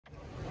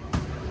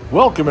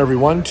Welcome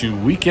everyone to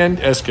Weekend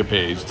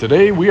Escapades.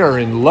 Today we are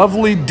in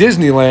lovely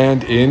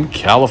Disneyland in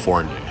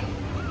California.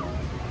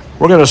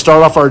 We're going to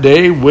start off our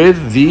day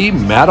with the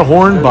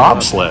Matterhorn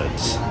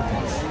bobsleds.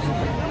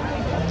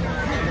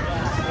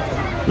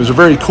 It was a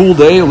very cool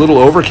day, a little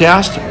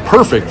overcast,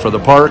 perfect for the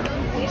park,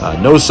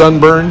 no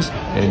sunburns,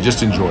 and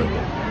just enjoyable.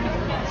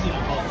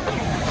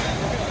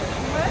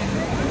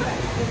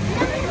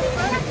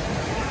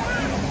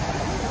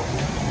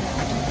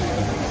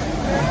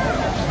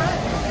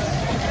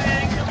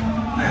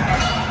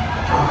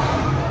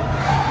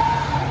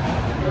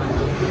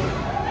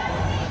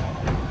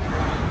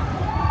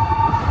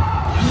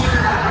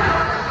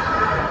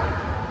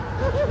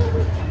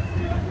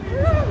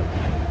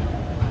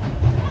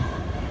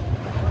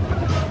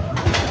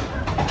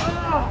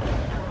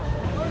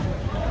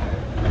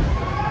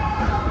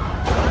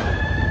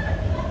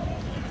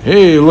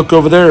 Hey, look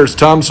over there, it's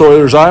Tom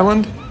Sawyer's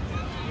Island.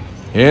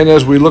 And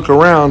as we look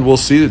around, we'll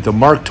see that the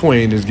Mark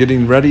Twain is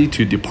getting ready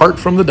to depart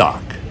from the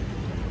dock.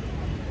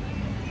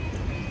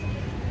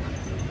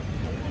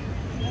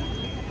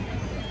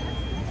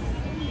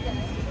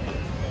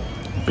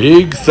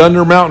 Big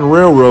Thunder Mountain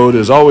Railroad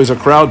is always a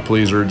crowd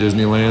pleaser at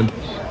Disneyland.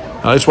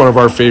 It's one of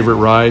our favorite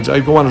rides.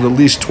 I go on it at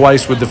least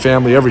twice with the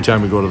family every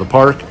time we go to the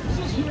park.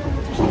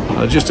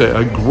 Just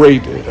a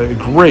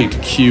great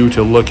queue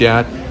to look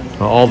at.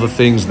 All the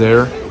things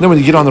there. And then when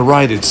you get on the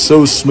ride, it's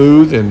so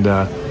smooth and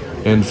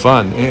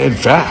fun and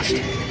fast.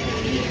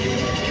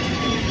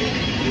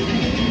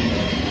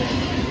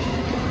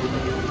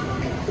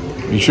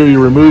 Be sure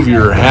you remove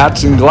your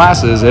hats and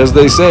glasses. As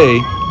they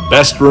say,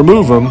 best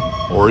remove them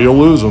or you'll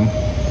lose them.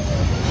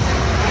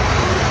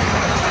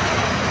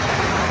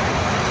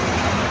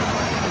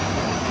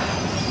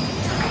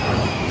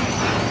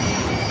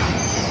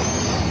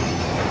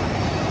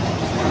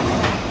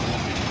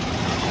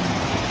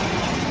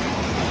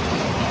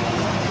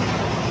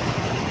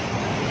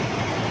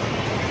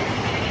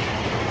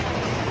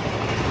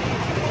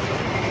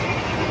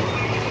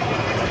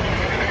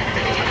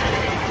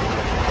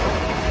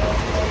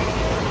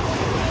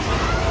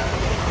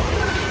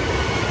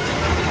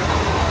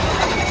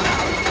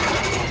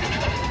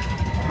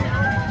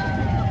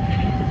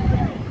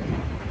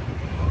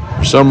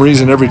 For some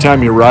reason, every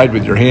time you ride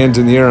with your hands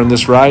in the air on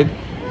this ride,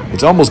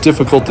 it's almost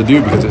difficult to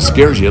do because it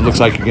scares you. It looks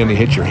like you're going to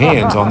hit your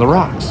hands on the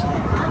rocks.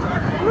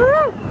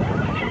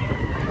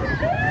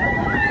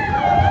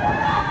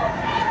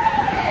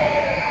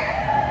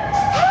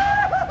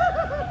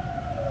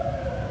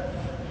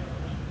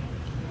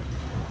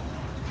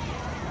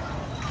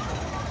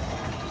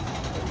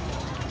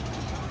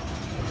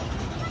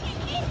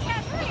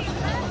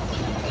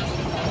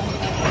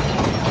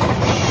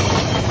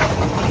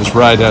 This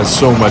ride has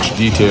so much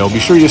detail. Be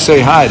sure you say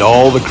hi to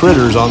all the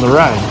critters on the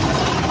ride.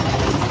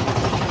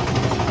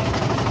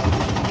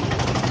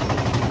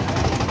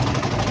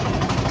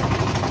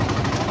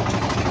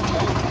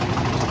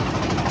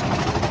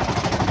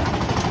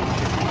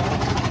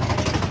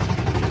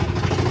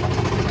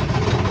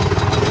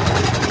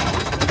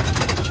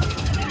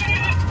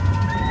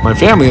 My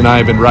family and I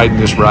have been riding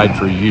this ride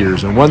for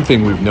years, and one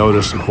thing we've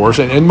noticed, of course,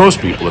 and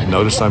most people have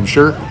noticed, I'm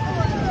sure,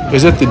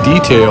 is that the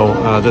detail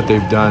that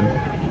they've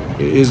done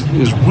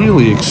is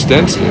really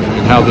extensive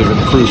in how they've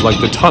improved, like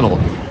the tunnel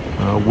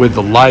with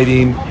the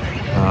lighting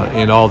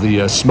and all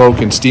the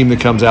smoke and steam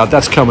that comes out.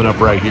 That's coming up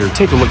right here.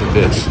 Take a look at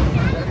this.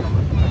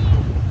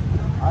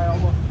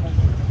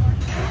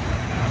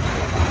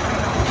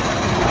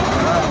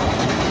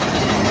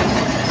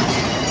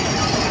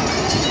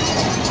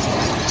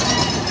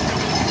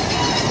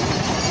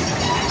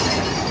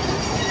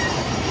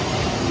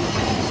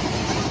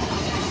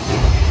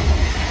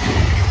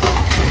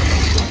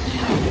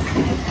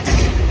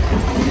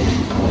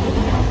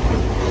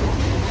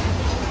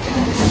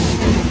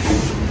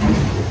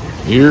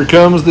 Here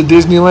comes the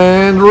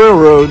Disneyland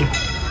Railroad.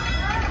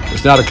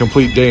 It's not a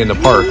complete day in the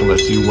park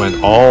unless you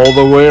went all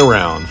the way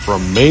around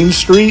from Main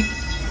Street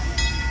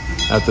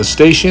at the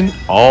station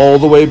all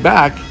the way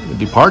back,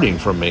 departing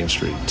from Main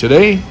Street.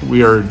 Today,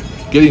 we are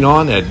getting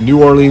on at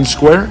New Orleans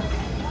Square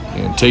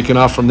and taking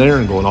off from there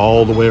and going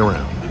all the way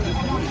around.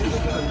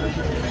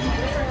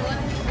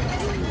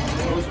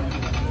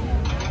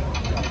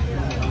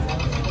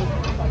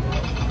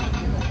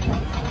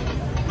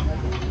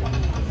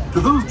 To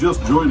those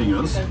just joining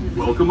us,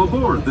 welcome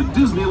aboard the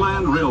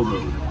Disneyland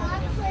Railroad.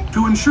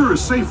 To ensure a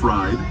safe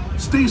ride,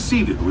 stay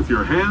seated with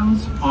your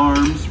hands,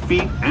 arms,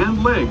 feet,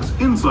 and legs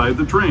inside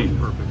the train.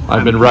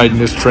 I've been riding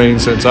this train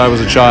since I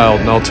was a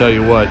child, and I'll tell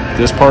you what,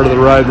 this part of the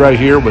ride right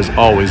here was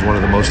always one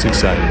of the most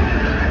exciting.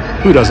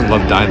 Who doesn't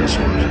love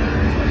dinosaurs?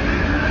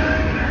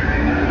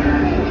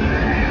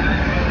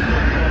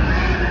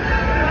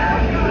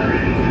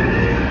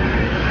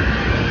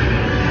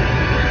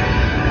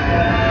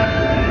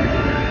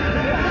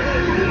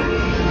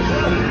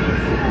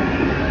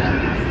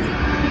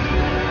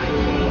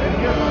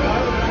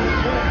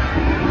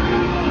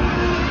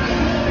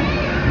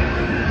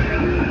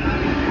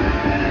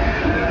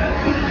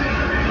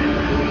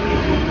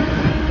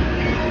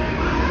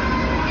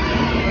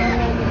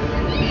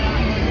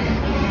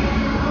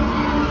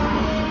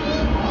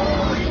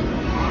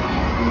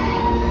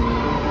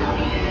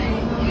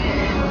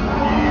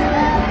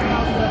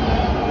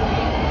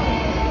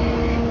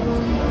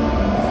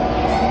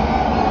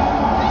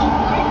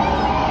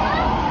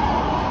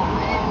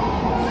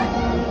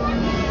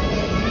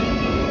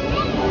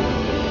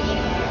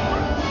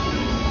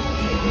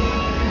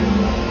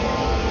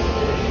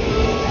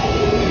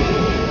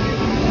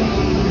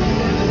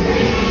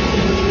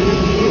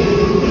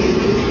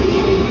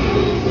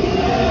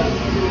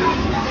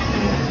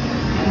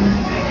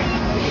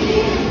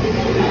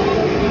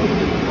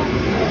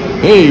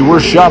 Hey, we're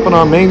shopping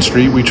on Main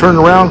Street. We turn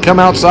around, come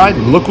outside,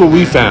 and look what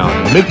we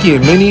found. Mickey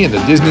and Minnie and the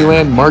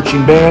Disneyland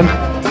marching band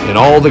and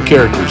all the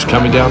characters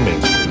coming down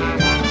Main Street.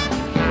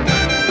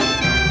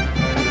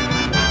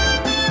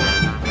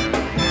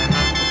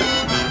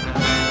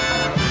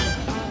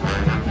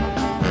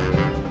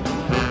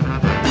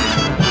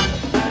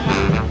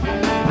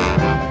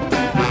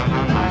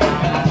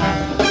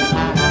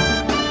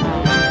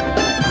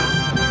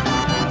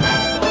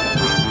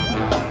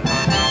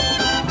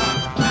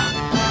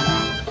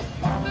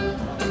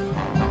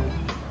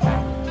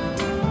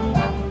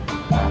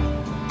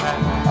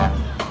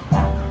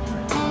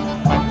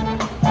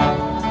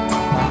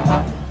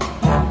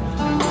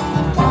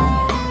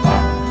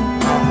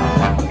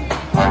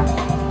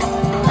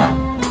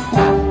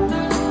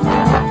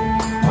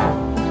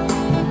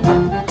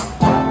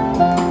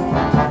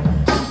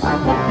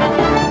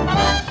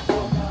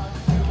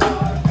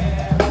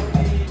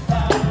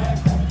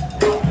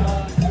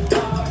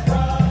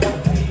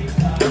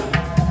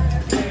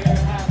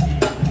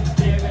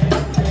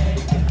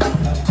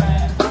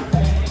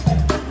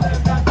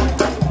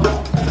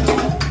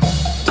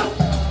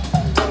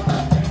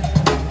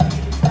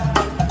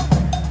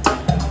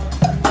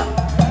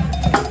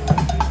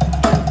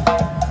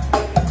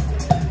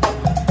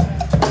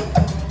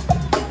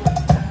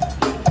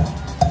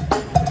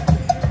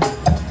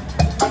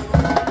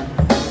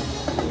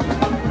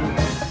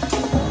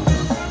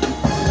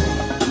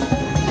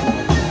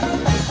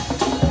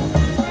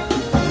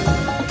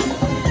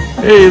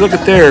 Hey, look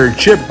at there.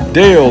 Chip,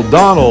 Dale,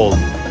 Donald,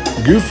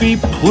 Goofy,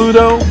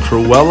 Pluto,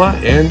 Cruella,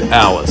 and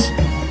Alice.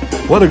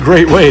 What a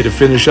great way to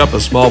finish up a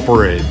small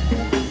parade.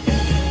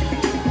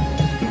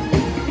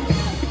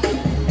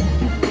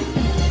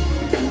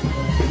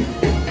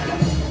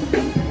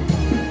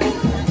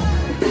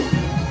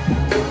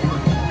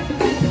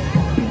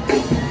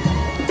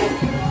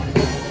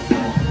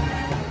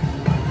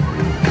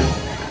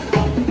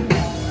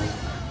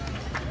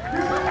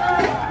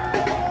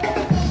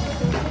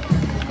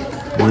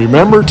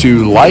 Remember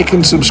to like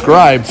and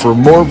subscribe for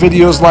more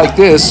videos like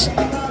this.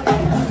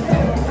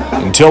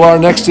 Until our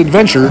next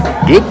adventure,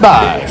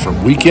 goodbye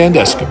from Weekend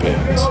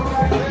Escapades.